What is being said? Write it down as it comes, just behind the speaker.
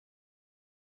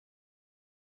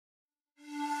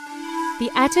The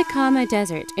Atacama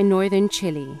Desert in northern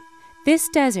Chile. This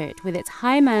desert, with its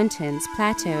high mountains,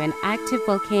 plateau, and active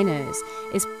volcanoes,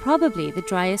 is probably the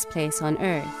driest place on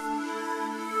Earth.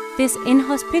 This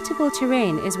inhospitable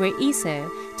terrain is where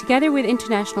ESO, together with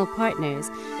international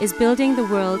partners, is building the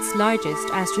world's largest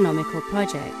astronomical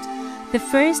project. The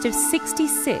first of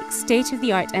 66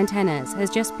 state-of-the-art antennas has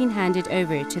just been handed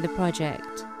over to the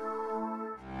project.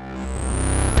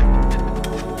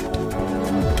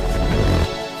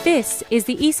 This is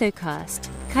the ESOcast,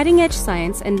 cutting-edge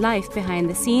science and life behind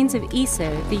the scenes of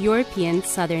ESO, the European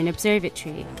Southern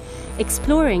Observatory,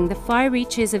 exploring the far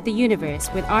reaches of the universe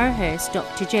with our host,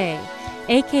 Dr. J,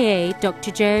 aka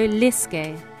Dr. Joe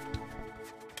Liske.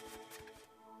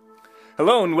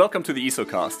 Hello and welcome to the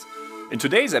ESOcast. In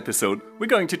today's episode, we're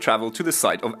going to travel to the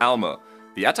site of ALMA,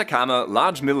 the Atacama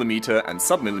Large Millimeter and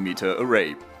Submillimeter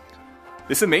Array.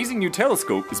 This amazing new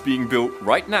telescope is being built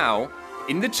right now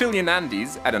in the Chilean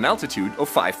Andes at an altitude of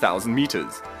 5,000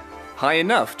 meters, high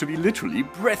enough to be literally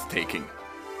breathtaking.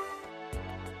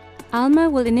 ALMA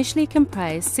will initially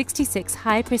comprise 66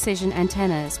 high-precision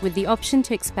antennas with the option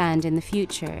to expand in the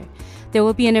future. There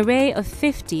will be an array of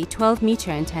 50 12-meter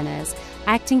antennas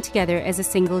acting together as a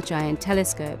single giant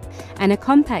telescope, and a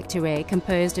compact array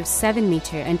composed of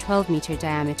 7-meter and 12-meter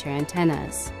diameter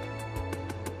antennas.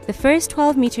 The first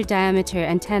 12-meter diameter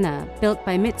antenna, built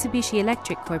by Mitsubishi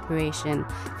Electric Corporation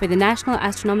for the National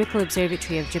Astronomical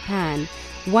Observatory of Japan,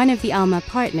 one of the ALMA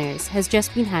partners, has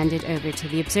just been handed over to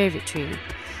the observatory.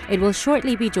 It will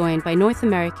shortly be joined by North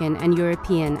American and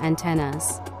European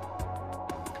antennas.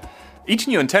 Each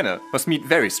new antenna must meet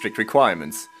very strict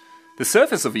requirements. The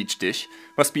surface of each dish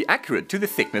must be accurate to the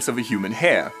thickness of a human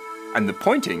hair, and the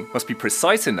pointing must be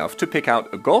precise enough to pick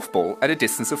out a golf ball at a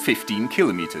distance of 15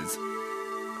 kilometers.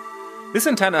 This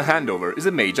antenna handover is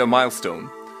a major milestone.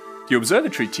 The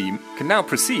observatory team can now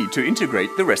proceed to integrate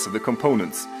the rest of the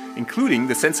components, including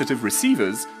the sensitive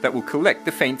receivers that will collect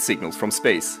the faint signals from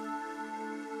space.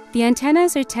 The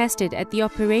antennas are tested at the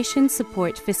Operations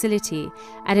Support Facility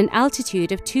at an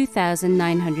altitude of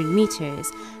 2,900 meters,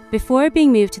 before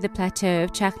being moved to the plateau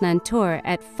of Chajnantor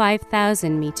at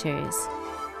 5,000 meters.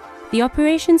 The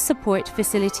Operations Support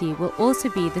Facility will also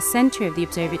be the center of the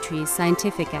observatory's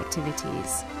scientific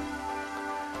activities.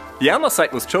 The ALMA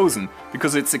site was chosen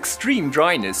because its extreme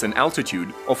dryness and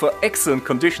altitude offer excellent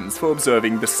conditions for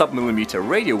observing the submillimeter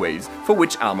radio waves for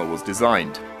which ALMA was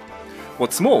designed.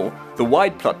 What's more, the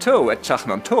wide plateau at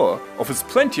Chajnantor offers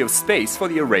plenty of space for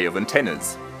the array of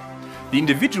antennas. The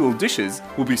individual dishes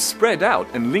will be spread out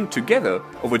and linked together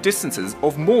over distances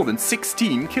of more than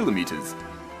 16 kilometers.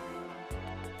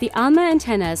 The ALMA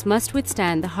antennas must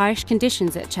withstand the harsh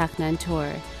conditions at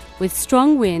Chajnantor, with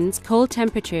strong winds, cold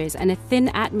temperatures, and a thin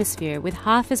atmosphere with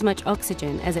half as much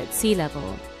oxygen as at sea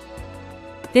level.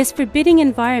 This forbidding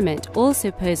environment also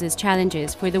poses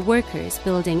challenges for the workers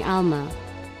building ALMA.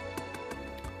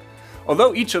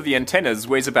 Although each of the antennas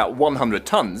weighs about 100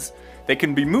 tons, they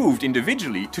can be moved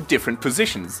individually to different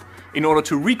positions in order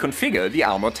to reconfigure the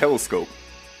ALMA telescope.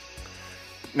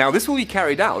 Now this will be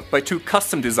carried out by two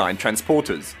custom-designed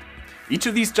transporters. Each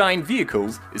of these giant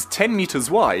vehicles is 10 meters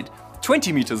wide,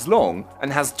 20 meters long,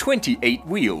 and has 28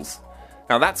 wheels.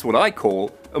 Now that's what I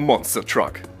call a monster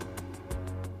truck.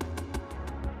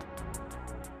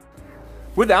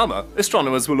 With ALMA,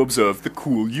 astronomers will observe the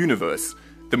cool universe,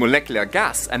 the molecular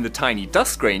gas and the tiny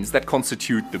dust grains that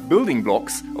constitute the building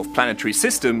blocks of planetary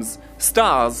systems,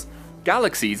 stars,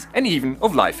 galaxies, and even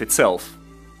of life itself.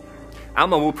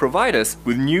 ALMA will provide us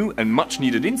with new and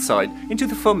much-needed insight into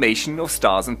the formation of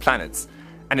stars and planets,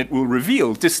 and it will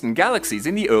reveal distant galaxies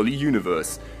in the early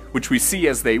universe, which we see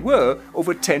as they were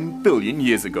over 10 billion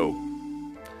years ago.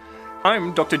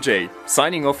 I'm Dr. J,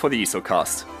 signing off for the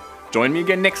ESOcast. Join me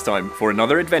again next time for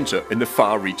another adventure in the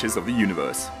far reaches of the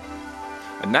universe.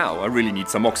 And now I really need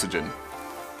some oxygen.